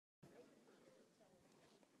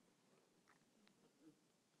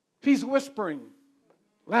He's whispering.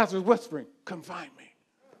 Lazarus whispering, come find me.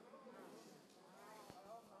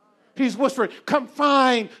 He's whispering, come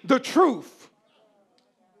find the truth.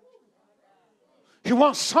 He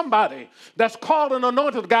wants somebody that's called and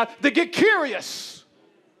anointed of God to get curious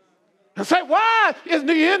and say, why isn't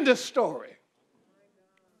he in this story?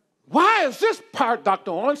 Why is this part,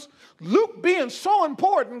 Dr. Owens, Luke being so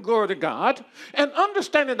important, glory to God, and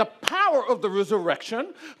understanding the power of the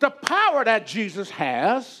resurrection, the power that Jesus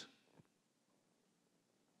has?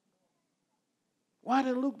 Why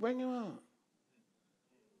did Luke bring him out?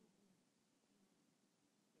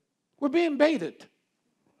 We're being baited.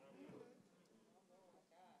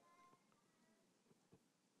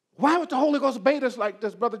 Why would the Holy Ghost bait us like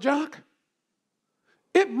this, Brother Jock?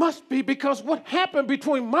 It must be because what happened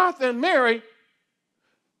between Martha and Mary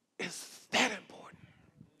is that important.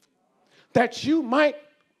 That you might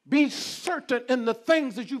be certain in the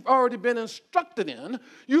things that you've already been instructed in.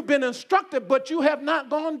 You've been instructed, but you have not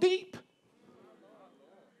gone deep.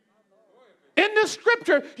 In this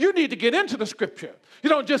scripture, you need to get into the scripture. You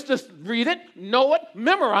don't just read it, know it,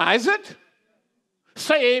 memorize it,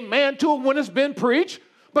 say amen to it when it's been preached.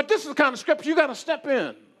 But this is the kind of scripture you got to step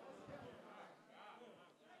in.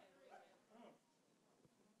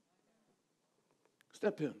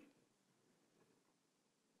 Step in.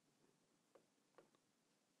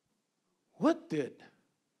 What did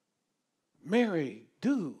Mary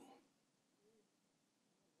do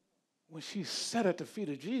when she sat at the feet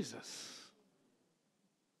of Jesus?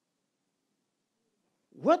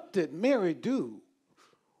 What did Mary do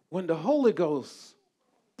when the Holy Ghost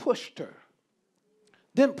pushed her,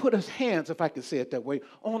 then put his hands, if I can say it that way,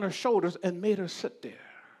 on her shoulders and made her sit there?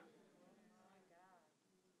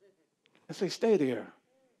 And say, stay there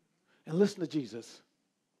and listen to Jesus.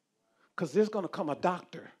 Because there's going to come a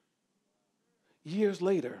doctor years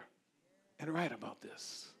later and write about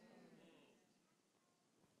this.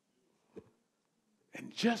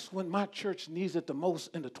 And just when my church needs it the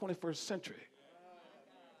most in the 21st century,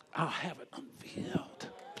 I'll have it unveiled.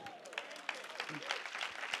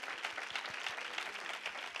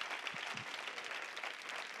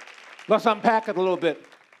 Let's unpack it a little bit.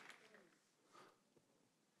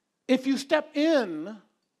 If you step in,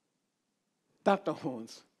 Dr.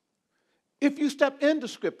 Owens, if you step into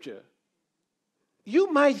Scripture,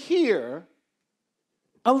 you might hear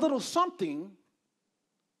a little something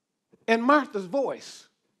in Martha's voice.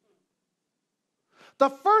 The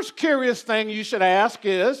first curious thing you should ask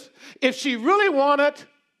is, if she really wanted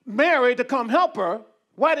Mary to come help her,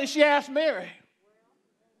 why didn't she ask Mary?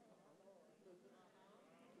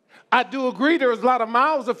 I do agree there was a lot of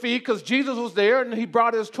mouths to feed because Jesus was there and he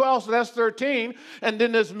brought his 12, so that's 13. And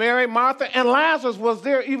then there's Mary, Martha, and Lazarus was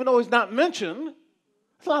there, even though he's not mentioned.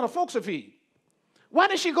 There's a lot of folks to feed. Why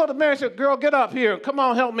did she go to Mary and say, girl, get up here. Come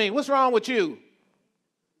on, help me. What's wrong with you?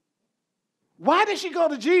 Why did she go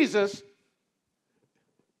to Jesus?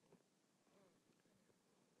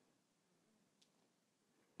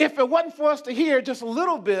 If it wasn't for us to hear just a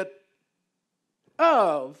little bit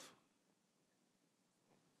of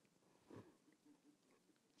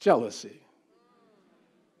jealousy.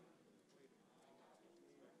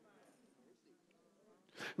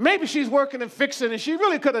 Maybe she's working and fixing and she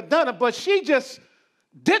really could have done it, but she just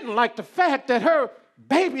didn't like the fact that her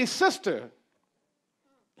baby sister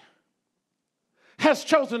has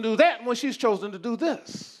chosen to do that when she's chosen to do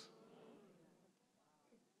this.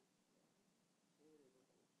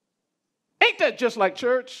 Ain't that just like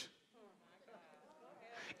church?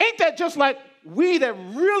 Ain't that just like we that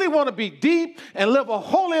really want to be deep and live a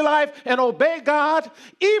holy life and obey God?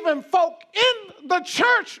 Even folk in the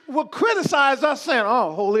church will criticize us saying,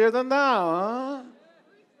 oh, holier than thou, huh?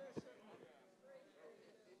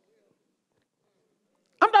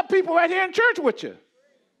 I'm not people right here in church with you.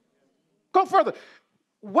 Go further.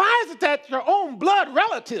 Why is it that your own blood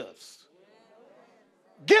relatives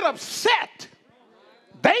get upset?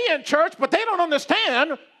 They in church, but they don't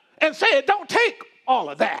understand and say it don't take all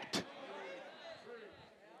of that.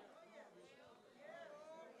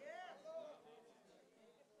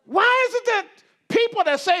 Why is it that people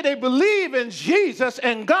that say they believe in Jesus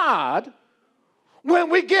and God, when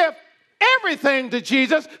we give everything to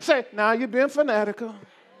Jesus, say, now you're being fanatical?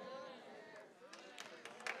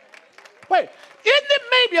 Wait, isn't it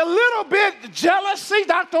maybe a little bit jealousy,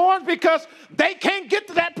 Dr. Orange, because they can't get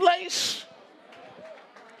to that place?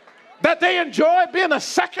 That they enjoy being a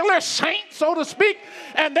secular saint, so to speak,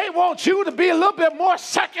 and they want you to be a little bit more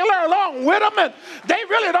secular along with them, and they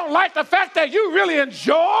really don't like the fact that you really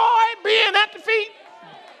enjoy being at the feet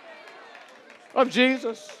of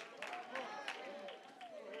Jesus.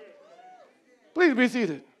 Please be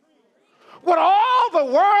seated. With all all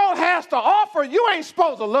the world has to offer, you ain't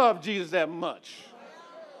supposed to love Jesus that much.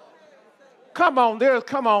 Come on, there's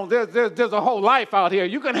a whole life out here.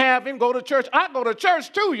 You can have him go to church. I go to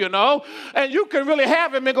church too, you know, and you can really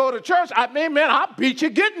have him and go to church. I mean, man, I'll beat you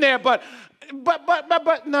getting there, but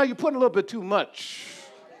now you're putting a little bit too much.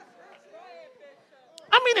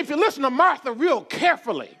 I mean, if you listen to Martha real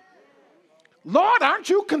carefully, Lord, aren't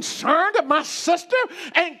you concerned that my sister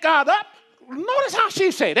ain't got up? Notice how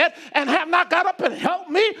she say that, and have not got up and helped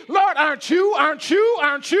me. Lord, aren't you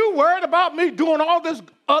worried about me doing all this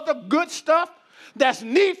other good stuff that's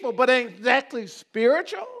needful but ain't exactly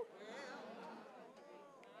spiritual?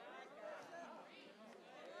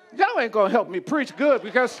 Y'all ain't going to help me preach good,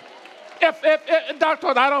 because if doctor,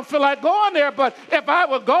 I don't feel like going there, but if I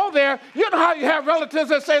would go there, you know how you have relatives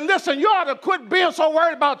that say, listen, you ought to quit being so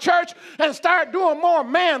worried about church and start doing more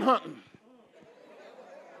man hunting.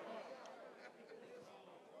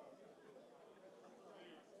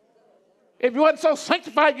 If you wasn't so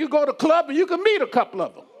sanctified, you go to the club and you can meet a couple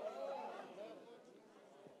of them.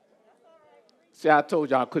 See, I told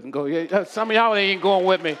y'all I couldn't go. Some of y'all ain't going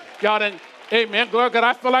with me. Y'all didn't. Amen. Glory to God.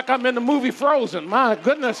 I feel like I'm in the movie Frozen. My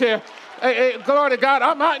goodness here. Hey, glory to God.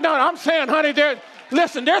 I'm saying, honey,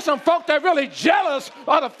 listen, there's some folk that are really jealous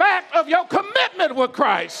of the fact of your commitment with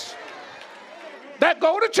Christ that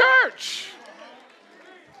go to church.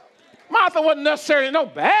 Martha wasn't necessarily no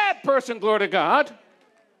bad person, glory to God.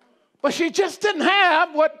 But she just didn't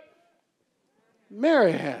have what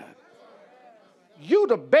Mary had. You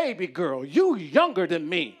the baby girl. You younger than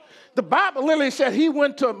me. The Bible literally said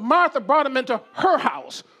Martha brought him into her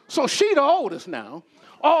house. So she the oldest now.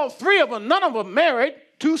 All three of them, none of them married.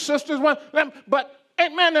 Two sisters, one. But,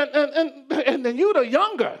 amen, and then you the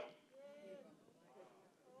younger.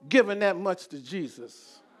 Giving that much to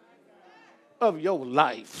Jesus of your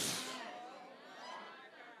life.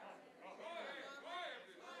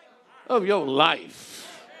 Of your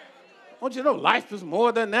life. Don't you know life is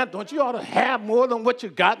more than that? Don't you ought to have more than what you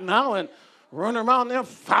got now and run around there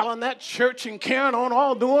following that church and carrying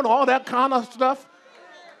on, doing all that kind of stuff?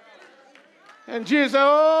 And Jesus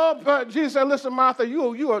said, listen, Martha,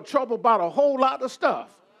 you are troubled about a whole lot of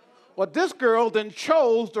stuff. Well, this girl then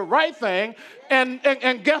chose the right thing,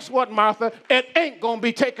 and guess what, Martha? It ain't going to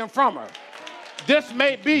be taken from her. This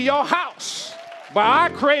may be your house, but I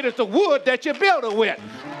created the wood that you built it with.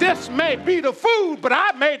 This may be the food, but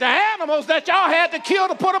I made the animals that y'all had to kill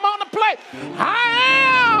to put them on the plate.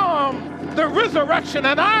 I am the resurrection,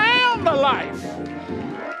 and I am the life.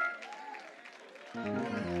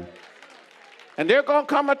 And there's going to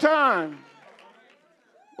come a time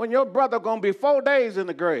when your brother going to be 4 days in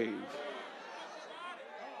the grave.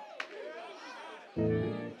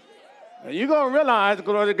 And you're going to realize,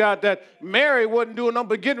 glory to God, that Mary wasn't doing nothing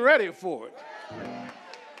but getting ready for it.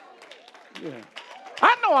 Yeah.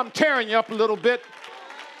 I know I'm tearing you up a little bit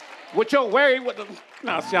with your wayward,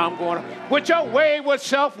 with your wayward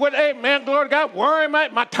self, with, amen, glory to God, worrying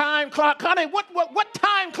my time clock. Honey, what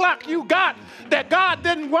time clock you got that God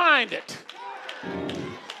didn't wind it?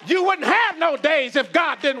 You wouldn't have no days if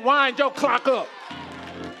God didn't wind your clock up.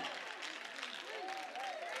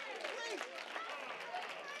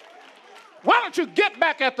 Why don't you get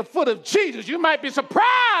back at the foot of Jesus? You might be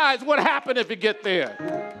surprised what happened if you get there.